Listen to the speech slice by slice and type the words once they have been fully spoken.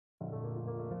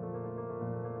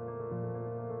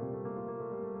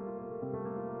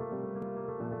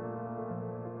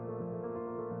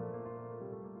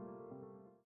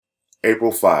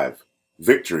April 5.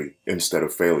 Victory instead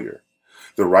of failure.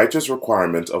 The righteous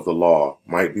requirement of the law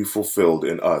might be fulfilled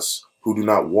in us who do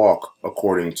not walk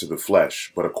according to the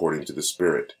flesh, but according to the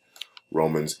Spirit.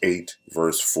 Romans 8,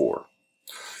 verse 4.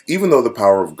 Even though the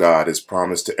power of God is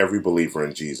promised to every believer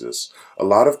in Jesus, a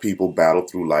lot of people battle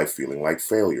through life feeling like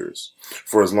failures.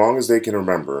 For as long as they can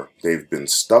remember, they've been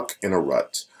stuck in a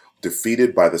rut,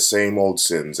 defeated by the same old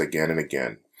sins again and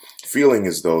again, feeling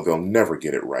as though they'll never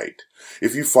get it right.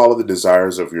 If you follow the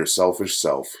desires of your selfish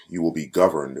self, you will be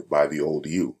governed by the old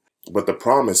you. But the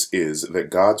promise is that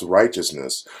God's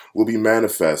righteousness will be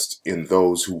manifest in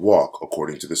those who walk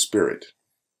according to the Spirit.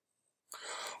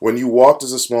 When you walked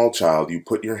as a small child, you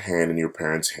put your hand in your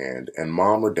parent's hand, and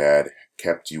mom or dad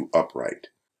kept you upright.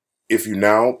 If you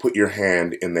now put your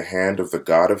hand in the hand of the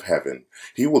God of heaven,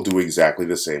 he will do exactly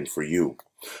the same for you.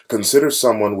 Consider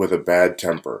someone with a bad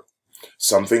temper.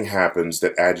 Something happens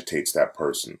that agitates that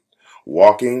person.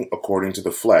 Walking according to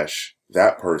the flesh,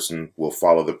 that person will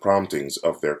follow the promptings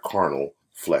of their carnal,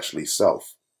 fleshly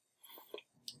self.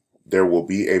 There will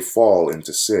be a fall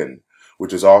into sin,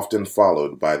 which is often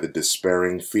followed by the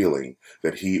despairing feeling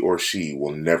that he or she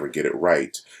will never get it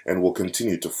right and will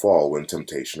continue to fall when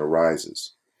temptation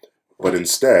arises. But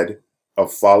instead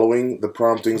of following the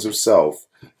promptings of self,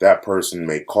 that person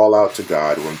may call out to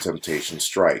God when temptation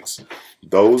strikes.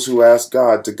 Those who ask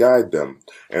God to guide them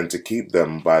and to keep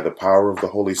them by the power of the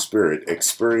Holy Spirit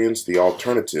experience the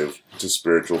alternative to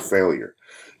spiritual failure.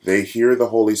 They hear the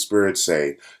Holy Spirit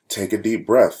say, "Take a deep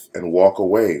breath and walk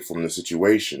away from the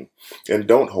situation, and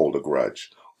don't hold a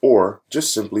grudge," or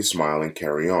just simply smile and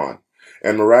carry on.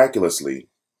 And miraculously,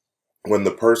 when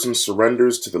the person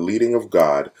surrenders to the leading of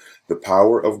God, the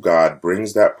power of God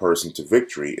brings that person to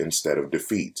victory instead of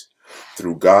defeat.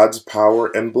 Through God's power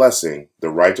and blessing, the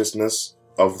righteousness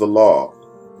of the law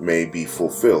may be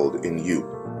fulfilled in you.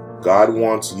 God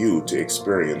wants you to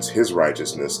experience His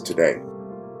righteousness today.